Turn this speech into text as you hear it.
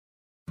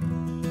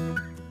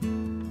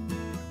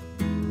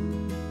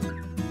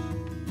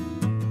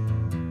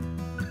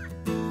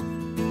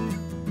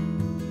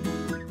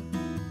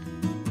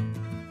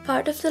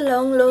Part of the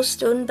long, low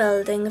stone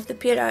building of the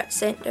Pier Arts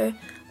Centre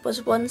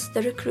was once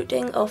the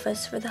recruiting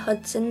office for the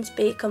Hudson's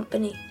Bay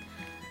Company.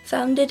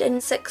 Founded in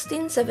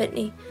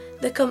 1670,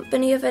 the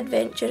Company of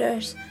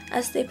Adventurers,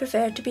 as they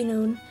prefer to be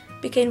known,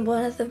 became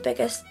one of the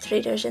biggest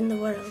traders in the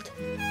world.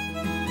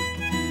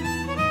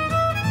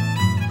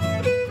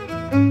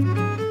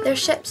 Their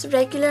ships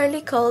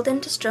regularly called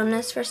into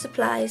Stromness for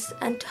supplies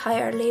and to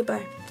hire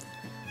labour.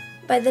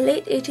 By the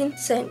late 18th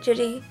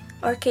century,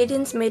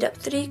 Orcadians made up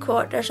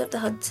 3/4 of the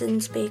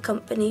Hudson's Bay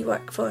Company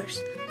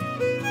workforce.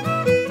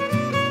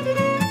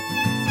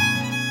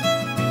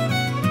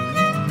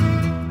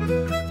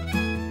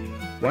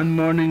 One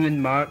morning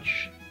in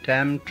March,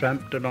 Tam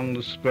tramped along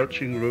the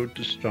scorching road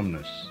to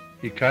Stromness.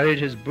 He carried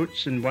his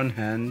boots in one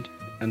hand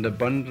and a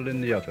bundle in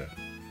the other.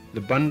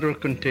 The bundle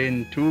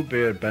contained 2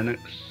 bear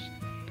bannocks,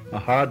 a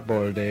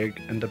hard-boiled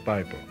egg and a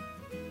Bible.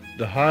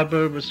 The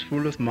harbour was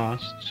full of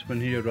masts when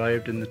he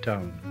arrived in the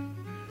town,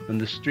 and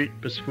the street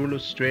was full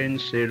of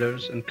strange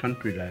sailors and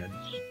country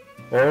lads,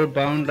 all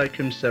bound like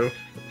himself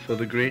for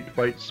the great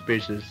white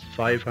spaces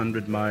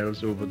 500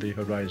 miles over the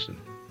horizon.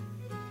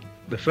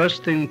 The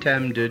first thing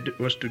Tam did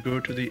was to go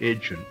to the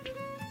agent.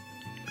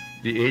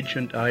 The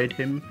agent eyed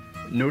him,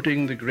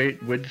 noting the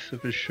great width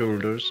of his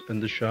shoulders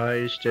and the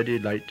shy, steady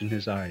light in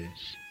his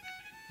eyes.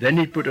 Then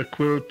he put a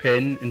quill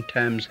pen in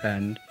Tam's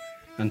hand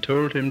and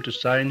told him to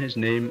sign his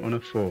name on a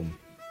form.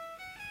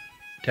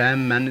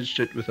 Tam managed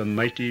it with a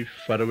mighty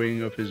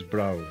furrowing of his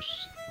brows.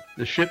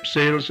 "The ship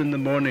sails in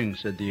the morning,"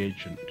 said the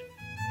agent.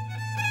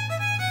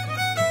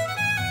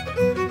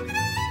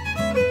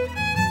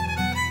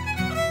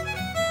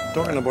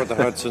 Talking about the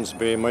Hudson's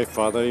Bay, my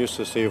father used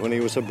to say when he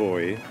was a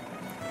boy,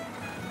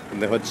 when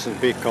the Hudson's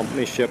Bay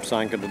Company ships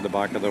anchored at the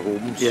back of the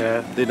homes,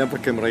 they never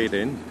came right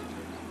in.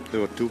 They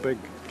were too big.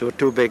 They were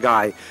too big,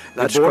 aye.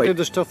 That's they boarded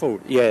the stuff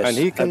out. Yes, and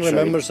he can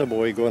remember right. as a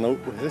boy going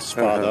out with his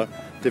father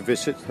to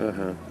visit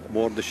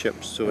aboard the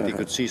ships so that he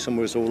could see some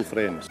of his old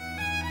friends.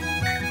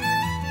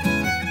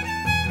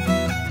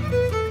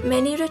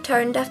 Many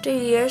returned after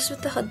years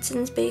with the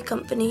Hudson's Bay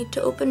Company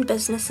to open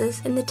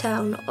businesses in the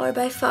town or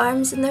buy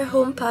farms in their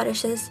home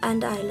parishes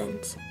and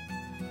islands.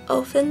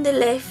 Often they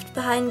left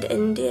behind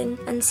Indian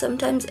and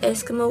sometimes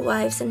Eskimo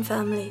wives and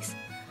families.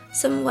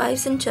 Some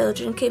wives and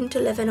children came to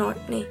live in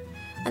Orkney,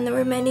 and there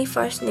were many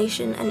First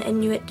Nation and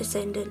Inuit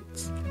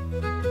descendants.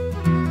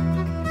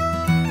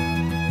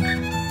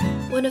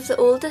 One of the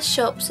oldest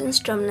shops in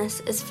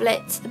Stromness is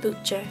Flet's the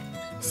Butcher,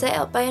 set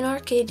up by an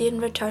Orcadian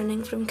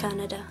returning from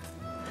Canada.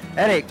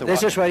 Eric,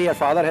 this is where your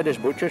father had his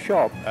butcher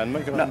shop. And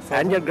my grandfather.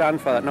 And your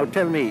grandfather. Now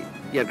tell me,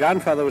 your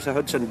grandfather was a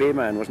Hudson Bay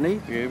man, wasn't he?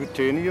 Yeah, he was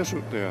 10 years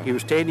out there. He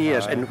was 10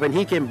 years. And when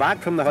he came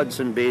back from the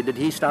Hudson Bay, did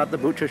he start the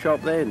butcher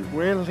shop then?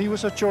 Well, he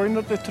was a joiner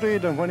at the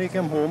trade, and when he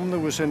came home, there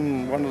was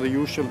in one of the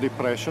usual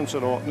depressions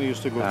that Orkney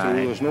used to go through.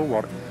 There was no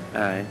work.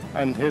 Aye.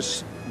 And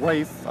his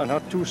wife and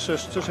her 2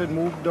 sisters had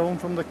moved down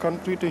from the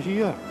country to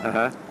here.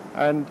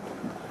 And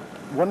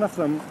one of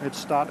them had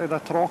started a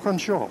trocking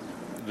shop.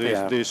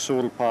 They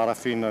sold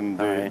paraffin and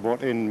they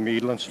bought in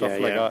meal and stuff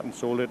like that and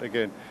sold it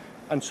again.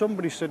 And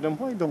somebody said to him,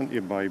 "Why don't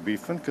you buy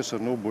beefing? Because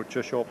there's no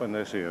butcher shop in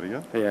this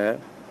area." Yeah.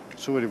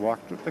 So he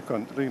walked out the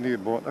country and he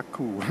bought a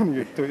cow and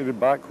he took it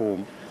back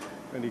home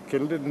and he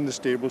killed it in the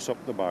stables up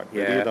the back.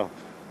 Yeah. He had a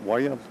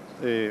wire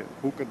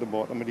hook at the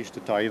bottom and he used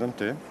to tie them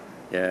to.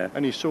 Yeah.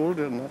 And he sold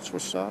it, and that's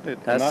what started.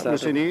 And that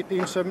was in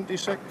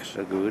 1876.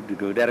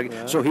 Good, Eric.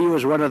 Yeah. So he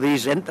was one of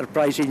these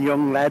enterprising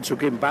young lads who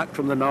came back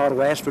from the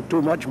Northwest with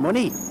too much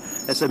money,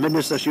 as the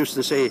ministers used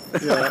to say.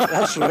 Yeah,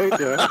 that's right,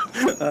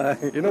 yeah.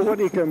 You know what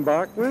he came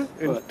back with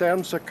in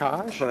terms of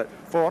cash?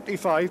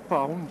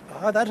 £45.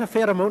 Ah, that's a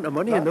fair amount of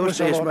money in those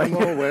days, man.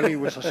 Well, he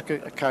was a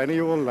canny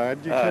old lad,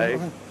 you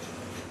can.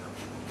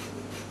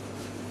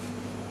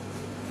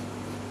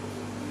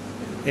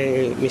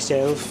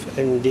 Myself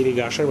and Davy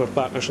Garsher were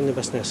partners in the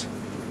business.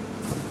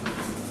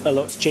 A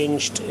lot's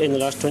changed in the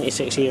last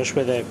 26 years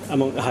with the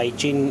amount of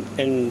hygiene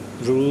and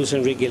rules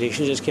and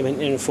regulations that's come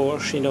into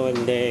force, and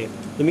the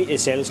meat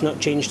itself's not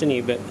changed any,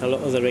 but a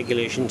lot of the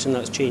regulations and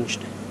that's changed.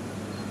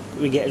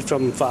 We get it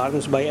from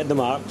farms, buy it at the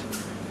market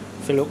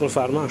for local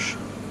farmers.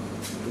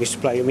 We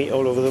supply meat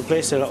all over the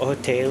place, a lot of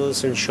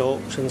hotels and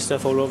shops and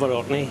stuff all over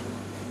Orkney.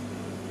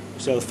 We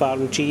sell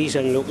farm cheese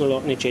and local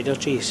Orkney cheddar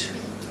cheese.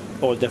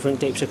 All different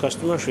types of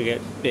customers. We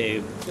get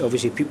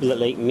obviously people that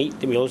like meat,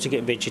 and we also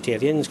get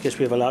vegetarians because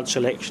we have a large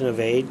selection of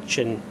veg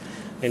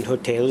and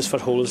hotels for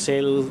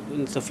wholesale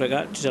and stuff like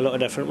that. Just a lot of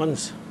different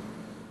ones.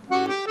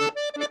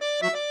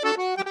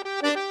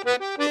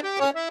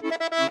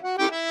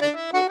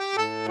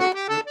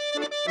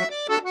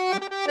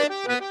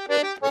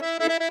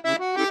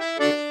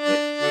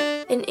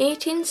 In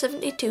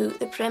 1872,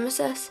 the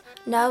premises,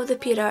 now the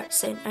Pier Arts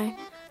Centre,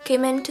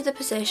 came into the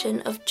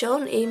possession of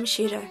John Ames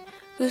Shearer,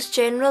 whose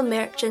general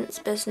merchant's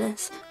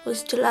business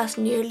was to last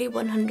nearly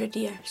 100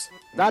 years.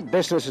 That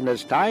business in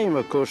its time,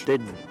 of course,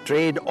 did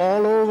trade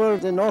all over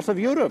the north of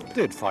Europe.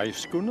 They had 5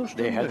 schooners.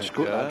 They had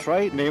schooners, that's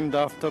right. Named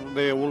after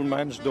the old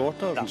man's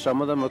daughter. And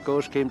some of them, of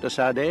course, came to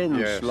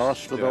Sardines,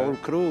 lost with the whole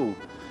crew.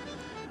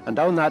 And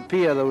down that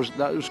pier, there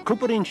was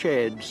coopering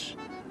sheds.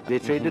 They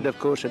traded, of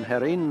course, in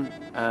herring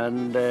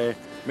and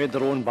Made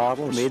their own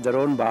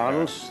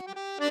barrels.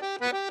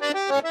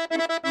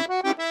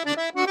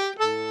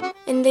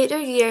 In later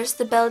years,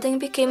 the building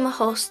became a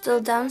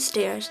hostel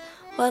downstairs,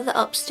 while the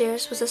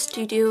upstairs was a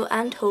studio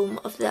and home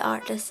of the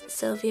artist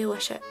Sylvia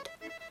Wishart.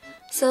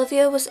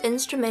 Sylvia was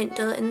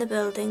instrumental in the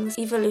building's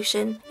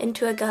evolution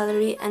into a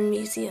gallery and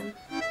museum.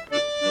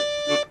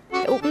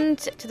 It opened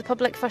to the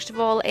public, first of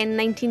all, in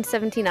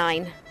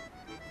 1979.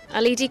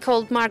 A lady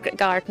called Margaret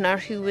Gardner,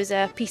 who was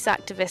a peace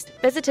activist,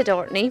 visited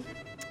Orkney,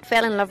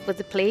 fell in love with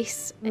the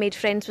place, made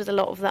friends with a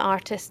lot of the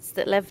artists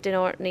that lived in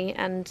Orkney,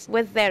 and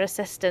with their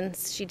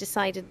assistance she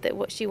decided that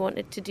what she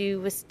wanted to do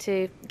was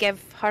to give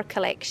her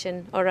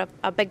collection, or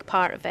a big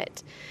part of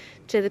it,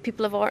 to the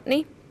people of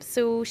Orkney.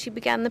 So she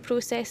began the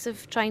process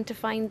of trying to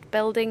find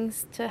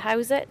buildings to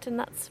house it, and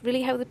that's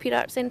really how the Pier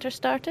Art Centre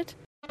started.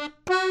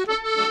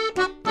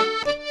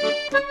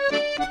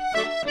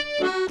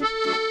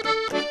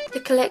 The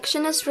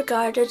collection is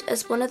regarded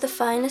as one of the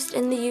finest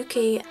in the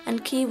UK,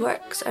 and key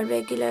works are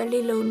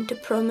regularly loaned to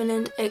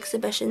prominent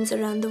exhibitions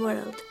around the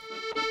world.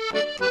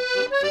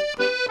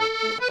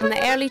 In the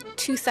early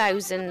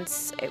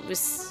 2000s, it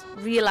was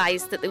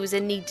realised that there was a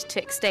need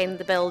to extend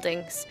the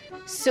buildings.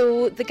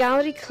 So the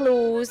gallery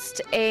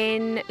closed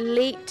in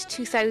late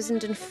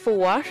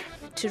 2004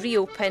 to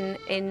reopen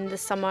in the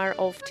summer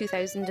of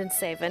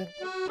 2007.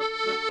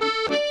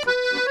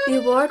 The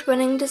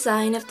award-winning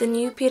design of the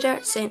new Pier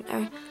Art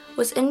Centre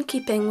was in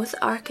keeping with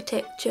the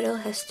architectural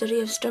history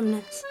of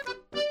Stromness.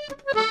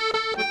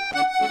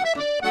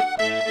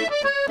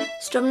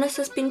 Stromness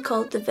has been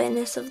called the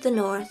Venice of the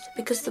North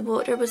because the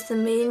water was the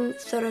main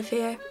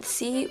thoroughfare, the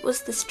sea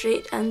was the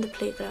strait and the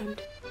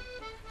playground.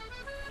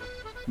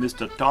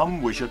 Mr.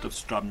 Tom Wishart of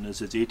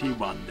Stromness is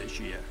 81 this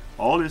year.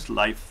 All his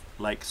life,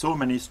 like so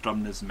many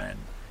Stromness men,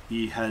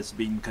 he has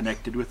been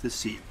connected with the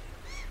sea.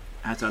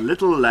 As a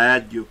little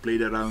lad, you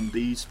played around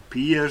these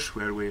piers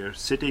where we're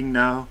sitting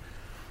now.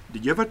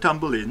 Did you ever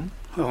tumble in?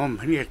 Oh,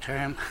 many a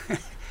time.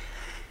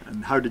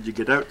 And how did you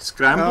get out?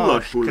 Scramble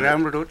or pull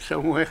scrambled out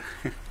somewhere.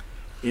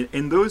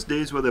 In those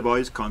days, were the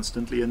boys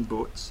constantly in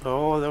boats?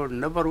 Oh, they were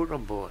never out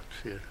of boats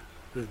here.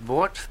 There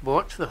was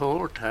boats the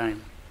whole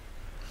time.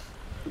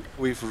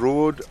 We've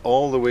rowed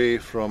all the way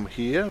from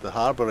here, the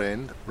harbour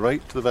end,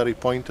 right to the very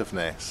point of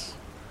Ness.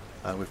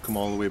 And we've come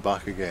all the way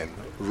back again,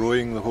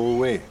 rowing the whole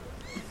way.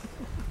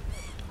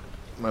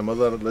 My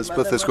mother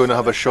Elizabeth is going to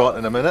have a shot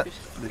in a minute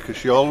because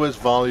she always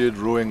valued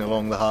rowing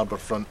along the harbour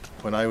front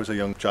when I was a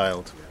young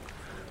child.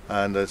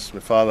 And as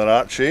my father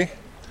Archie,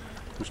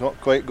 who's not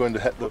quite going to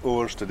hit the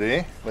oars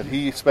today, but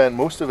he spent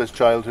most of his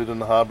childhood on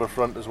the harbour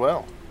front as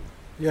well.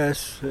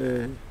 Yes,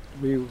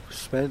 we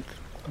spent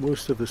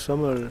most of the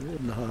summer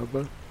in the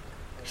harbour.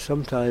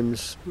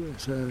 Sometimes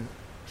it's a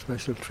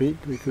special treat.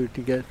 We could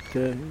get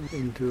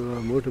into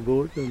a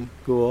motorboat and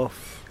go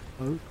off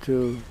out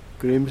to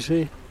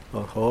Grimsey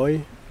or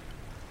Hoy.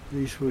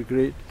 These were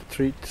great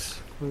treats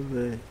for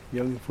the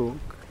young folk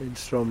in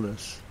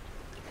Stromness.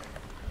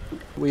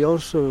 We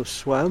also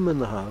swam in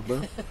the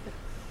harbour.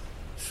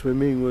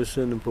 Swimming was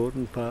an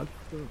important part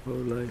of our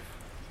life.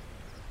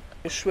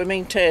 The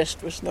swimming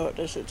test was not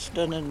as it's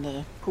done in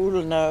the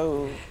pool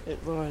now.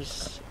 It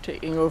was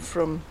taking off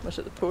from, was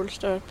it the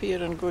Polestar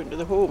Pier and going to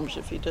the homes.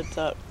 If you did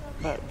that,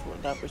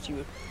 that was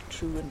you a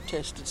true and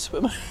tested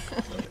swimmer.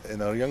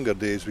 In our younger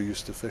days we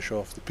used to fish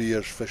off the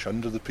piers, fish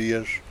under the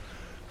piers,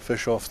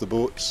 fish off the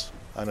boats,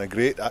 and a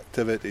great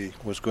activity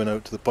was going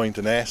out to the point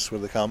in S where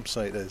the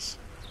campsite is.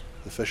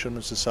 The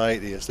Fishermen's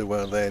Society, as they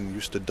were then,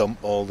 used to dump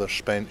all their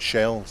spent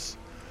shells,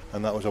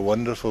 and that was a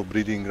wonderful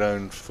breeding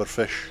ground for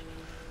fish.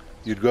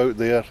 You'd go out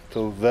there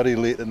till very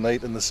late at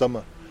night in the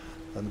summer,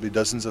 and there'd be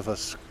dozens of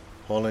us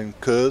hauling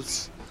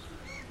curds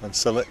and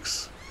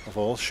sillix of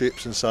all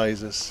shapes and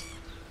sizes.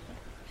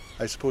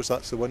 I suppose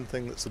that's the one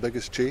thing that's the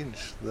biggest change.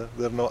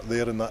 They're not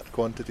there in that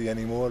quantity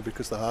anymore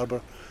because the harbour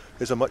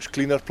is a much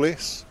cleaner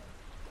place.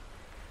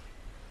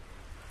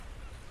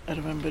 I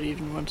remember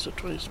even once or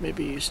twice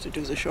maybe used to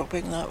do the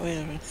shopping that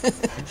way.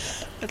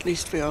 At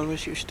least we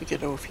always used to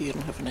get off here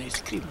and have an ice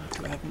cream, which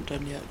we haven't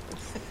done yet.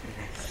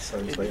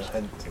 Sounds like a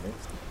hint to me.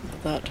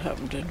 That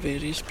happened in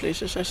various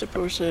places. I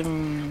suppose there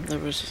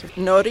was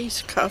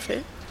Norrie's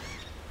Cafe,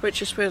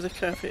 which is where the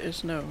cafe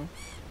is now.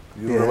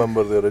 You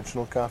remember the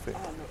original cafe?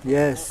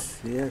 Yes,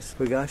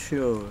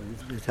 Fagaccio,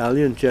 the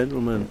Italian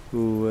gentleman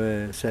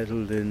who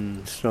settled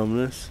in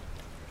Stromness,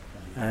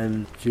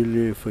 and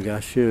Giulio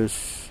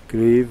Fagaccio's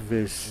grave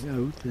is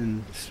out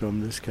in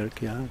Stromness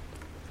Kirkyard.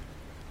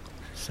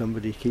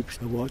 Somebody keeps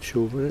a watch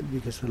over it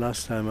because the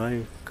last time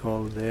I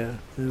called there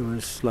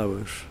was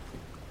flowers.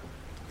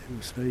 It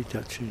was very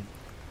touching.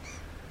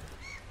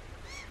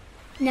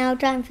 Now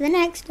time for the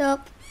next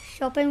stop,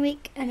 Shopping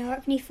Week and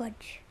Orkney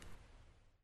Fudge.